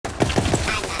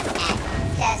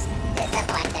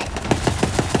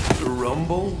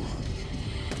Rumble.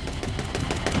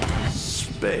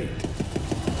 Spade.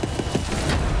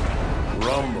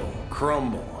 Rumble,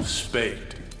 crumble,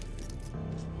 spade.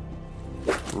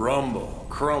 Rumble,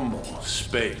 crumble,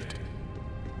 spade.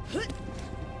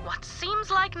 What seems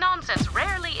like nonsense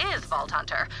rarely is, Vault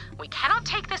Hunter. We cannot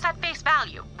take this at face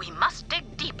value. We must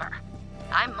dig deeper.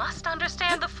 I must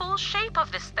understand the full shape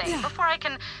of this thing before I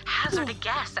can hazard a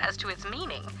guess as to its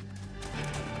meaning.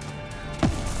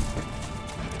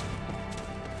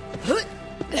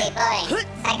 Keep going.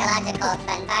 Psychological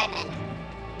bombardment.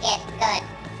 Yes, good.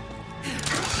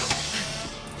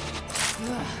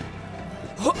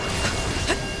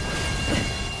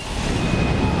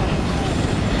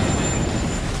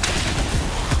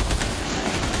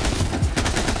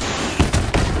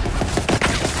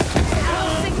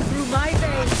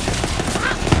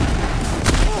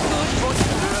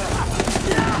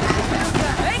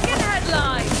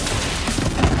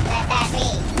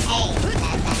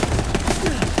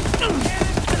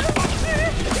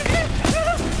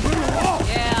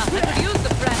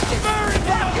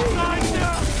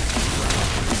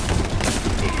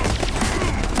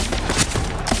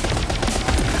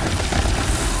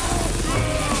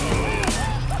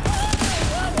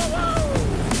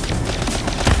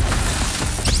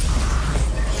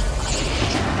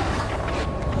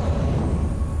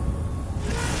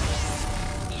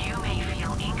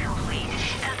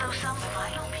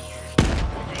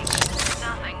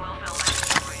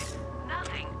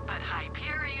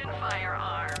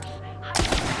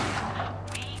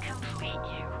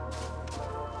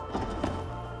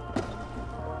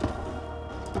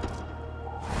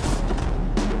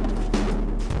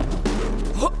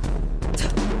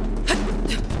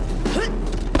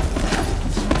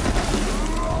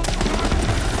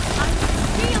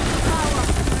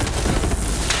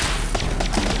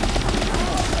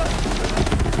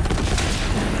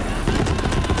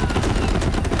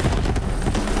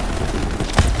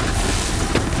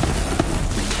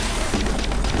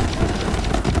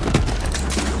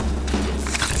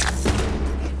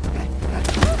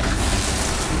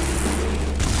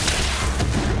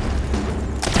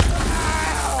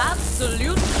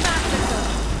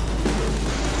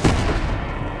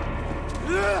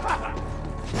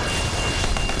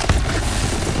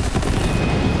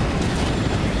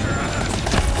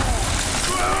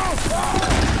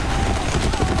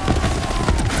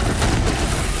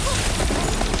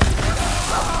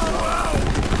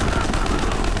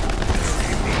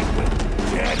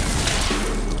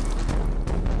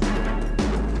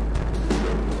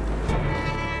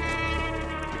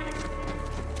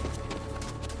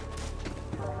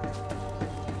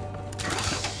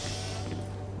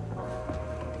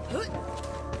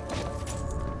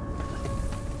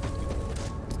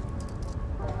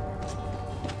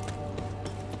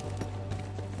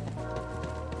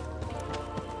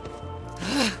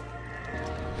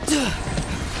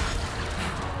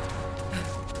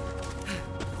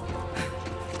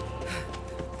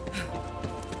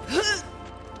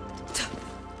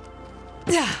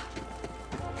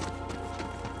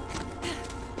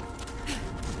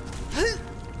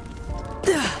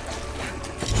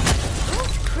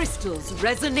 Those crystals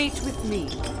resonate with me.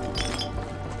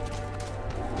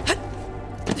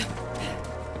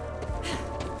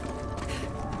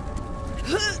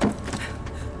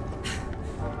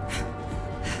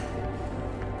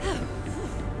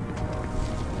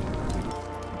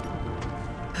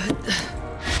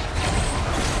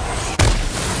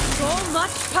 So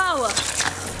much power!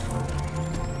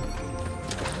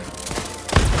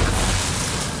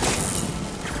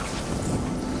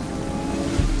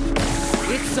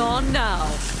 It's on now.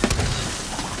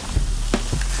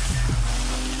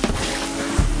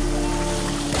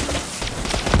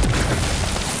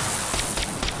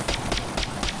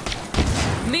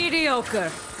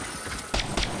 Mediocre.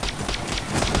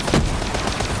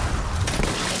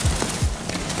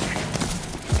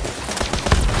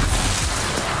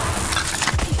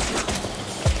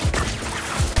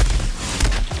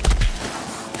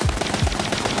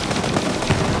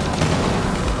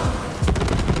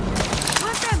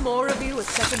 More of you a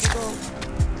second ago.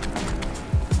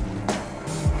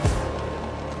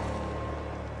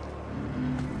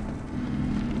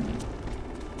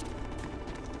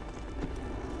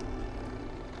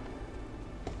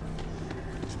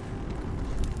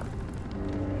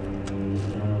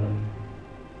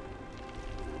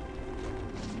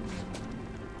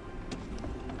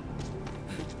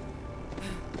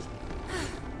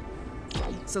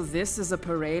 So this is a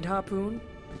parade harpoon?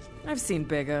 I've seen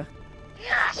bigger.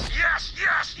 Yes, yes,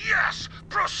 yes, yes!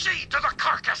 Proceed to the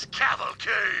carcass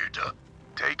cavalcade!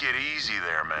 Take it easy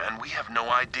there, man. We have no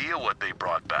idea what they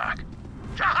brought back.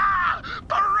 Ha!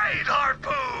 Parade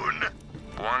harpoon!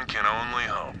 One can only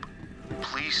hope.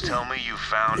 Please tell me you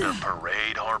found a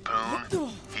parade harpoon?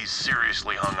 He's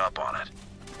seriously hung up on it.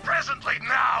 Presently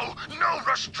now, no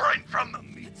restraint from the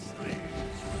meat slaves.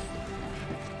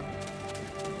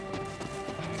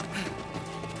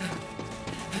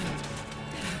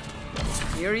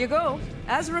 Here you go.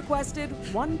 As requested,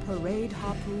 one parade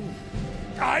harpoon.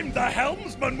 I'm the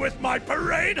helmsman with my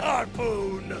parade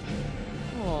harpoon!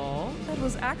 Aw, that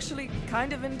was actually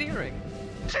kind of endearing.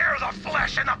 Tear the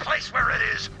flesh in the place where it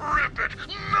is! Rip it!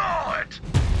 Gnaw it!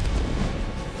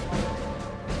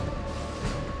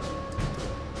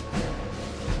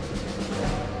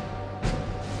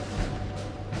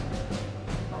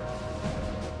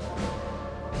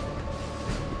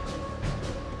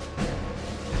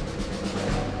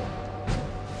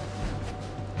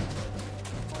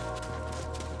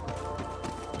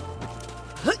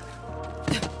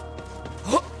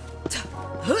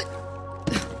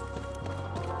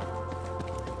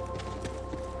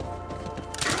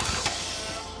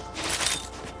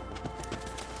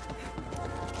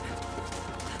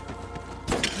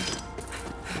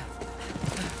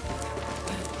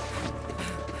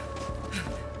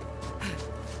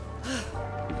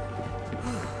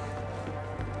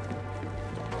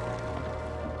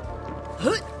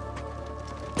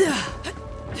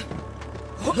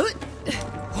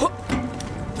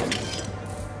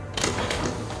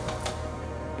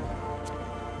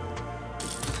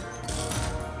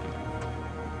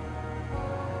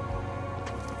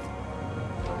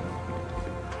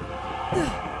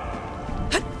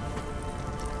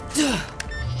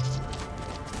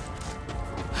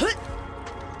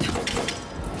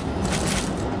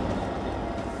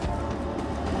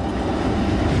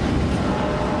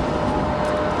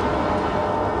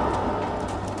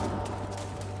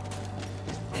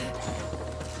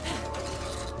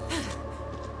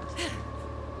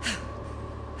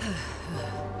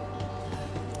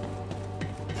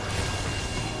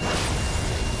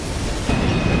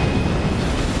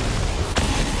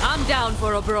 Down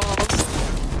for a brawl.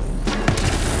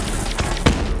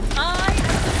 I am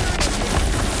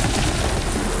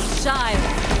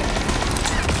Shire.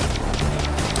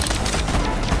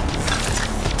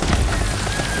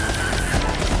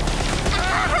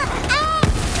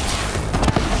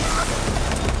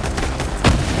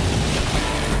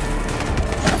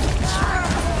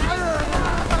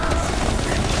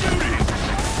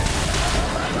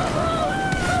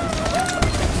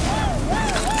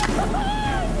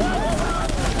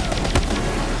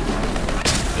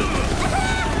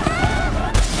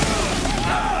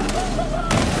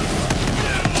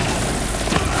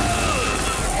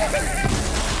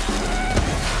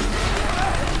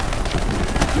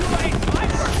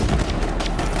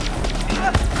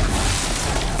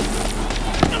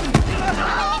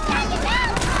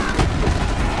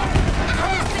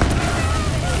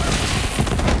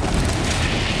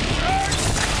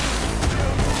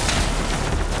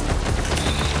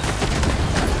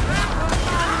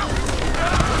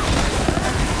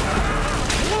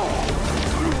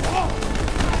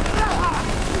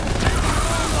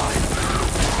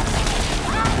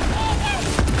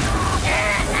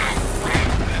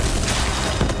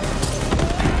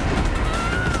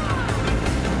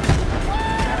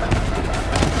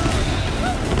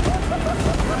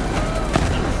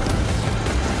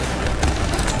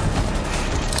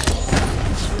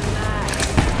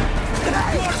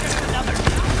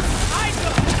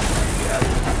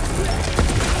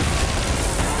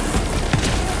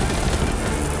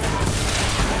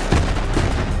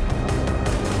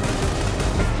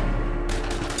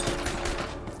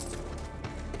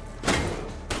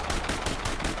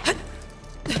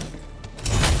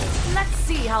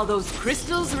 How those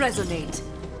crystals resonate.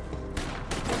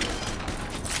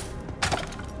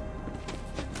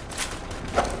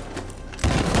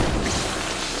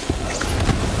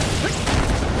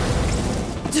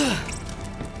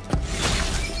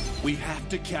 We have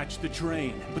to catch the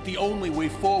train, but the only way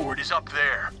forward is up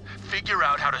there. Figure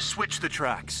out how to switch the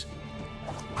tracks.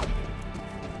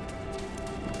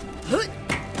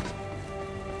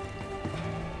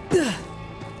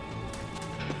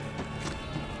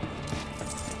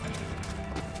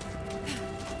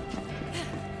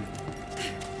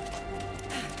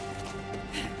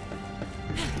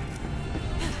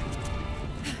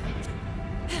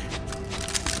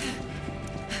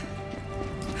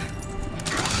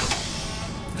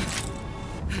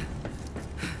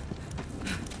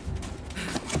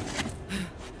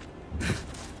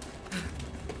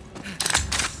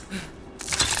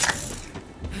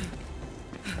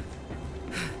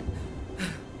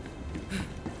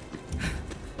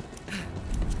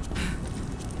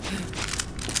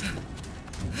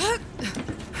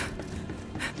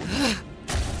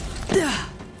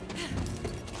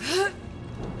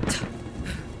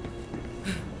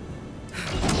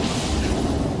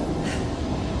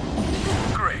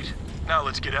 Now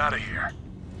let's get out of here.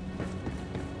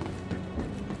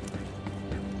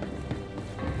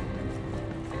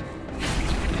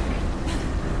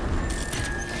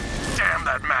 Damn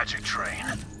that magic train.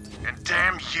 And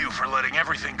damn you for letting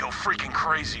everything go freaking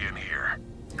crazy in here.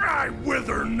 I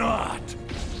wither not.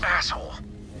 Asshole.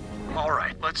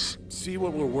 Alright, let's See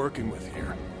what we're working with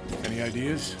here. Any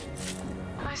ideas?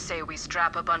 I say we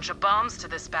strap a bunch of bombs to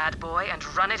this bad boy and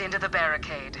run it into the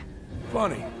barricade.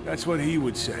 Funny, that's what he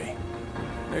would say.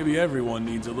 Maybe everyone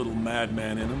needs a little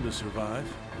madman in them to survive.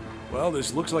 Well,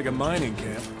 this looks like a mining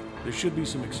camp. There should be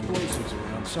some explosives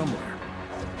around somewhere.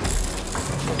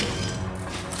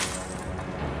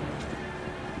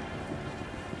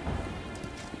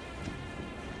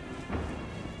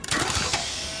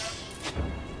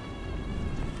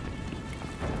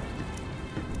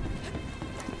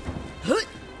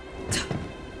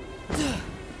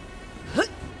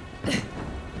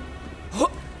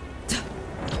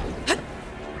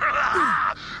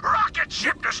 Rocket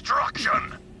ship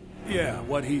destruction. Yeah,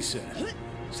 what he said.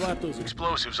 Slap those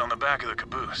explosives on the back of the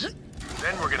caboose.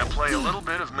 Then we're gonna play a little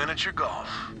bit of miniature golf.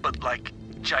 But like,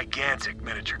 gigantic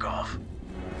miniature golf.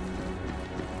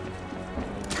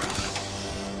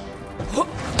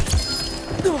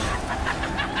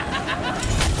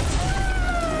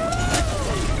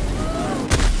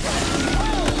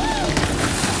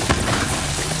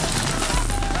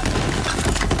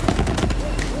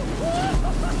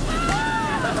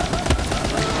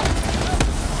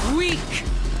 Weak!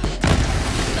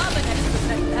 Not an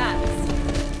extra pass.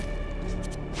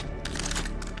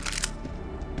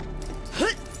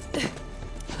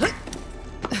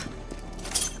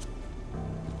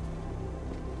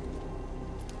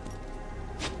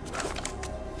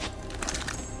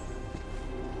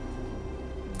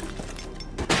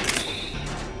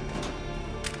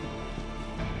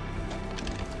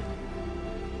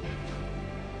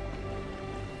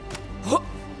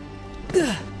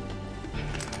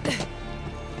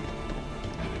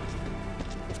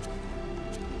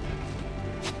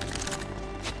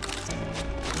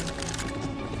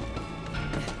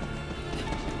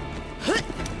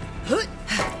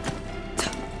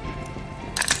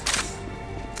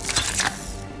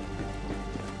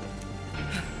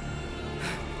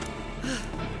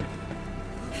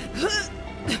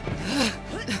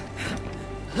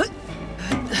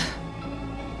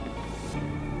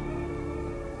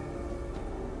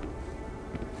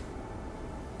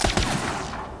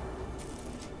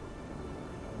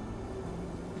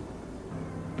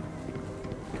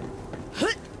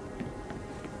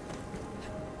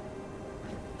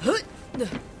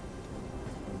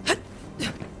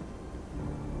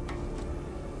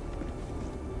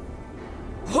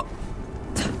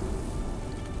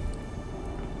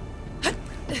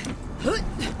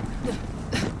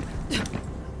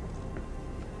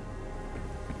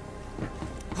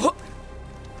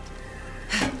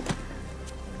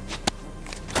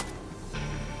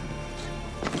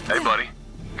 Hey, buddy.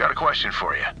 Got a question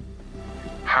for you.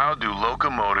 How do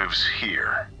locomotives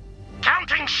hear?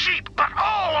 Counting sheep, but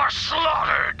all are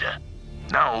slaughtered.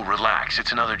 No, relax.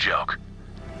 It's another joke.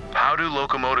 How do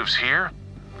locomotives hear?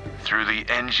 Through the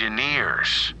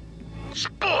engineers.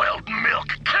 Spoiled milk,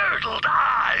 curdled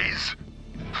eyes.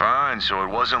 Fine, so it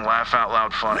wasn't laugh out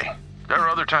loud funny. There are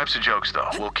other types of jokes, though.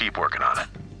 We'll keep working on it.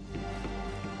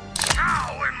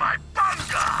 Cow in my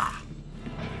bunga.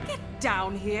 Get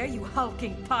down here, you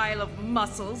hulking pile of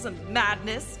muscles and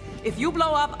madness. If you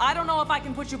blow up, I don't know if I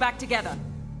can put you back together.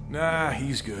 Nah,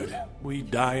 he's good. We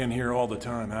die in here all the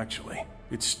time, actually.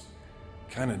 It's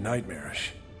kind of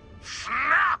nightmarish.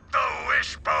 Snap the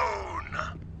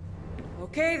wishbone.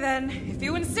 Okay then, if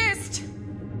you insist.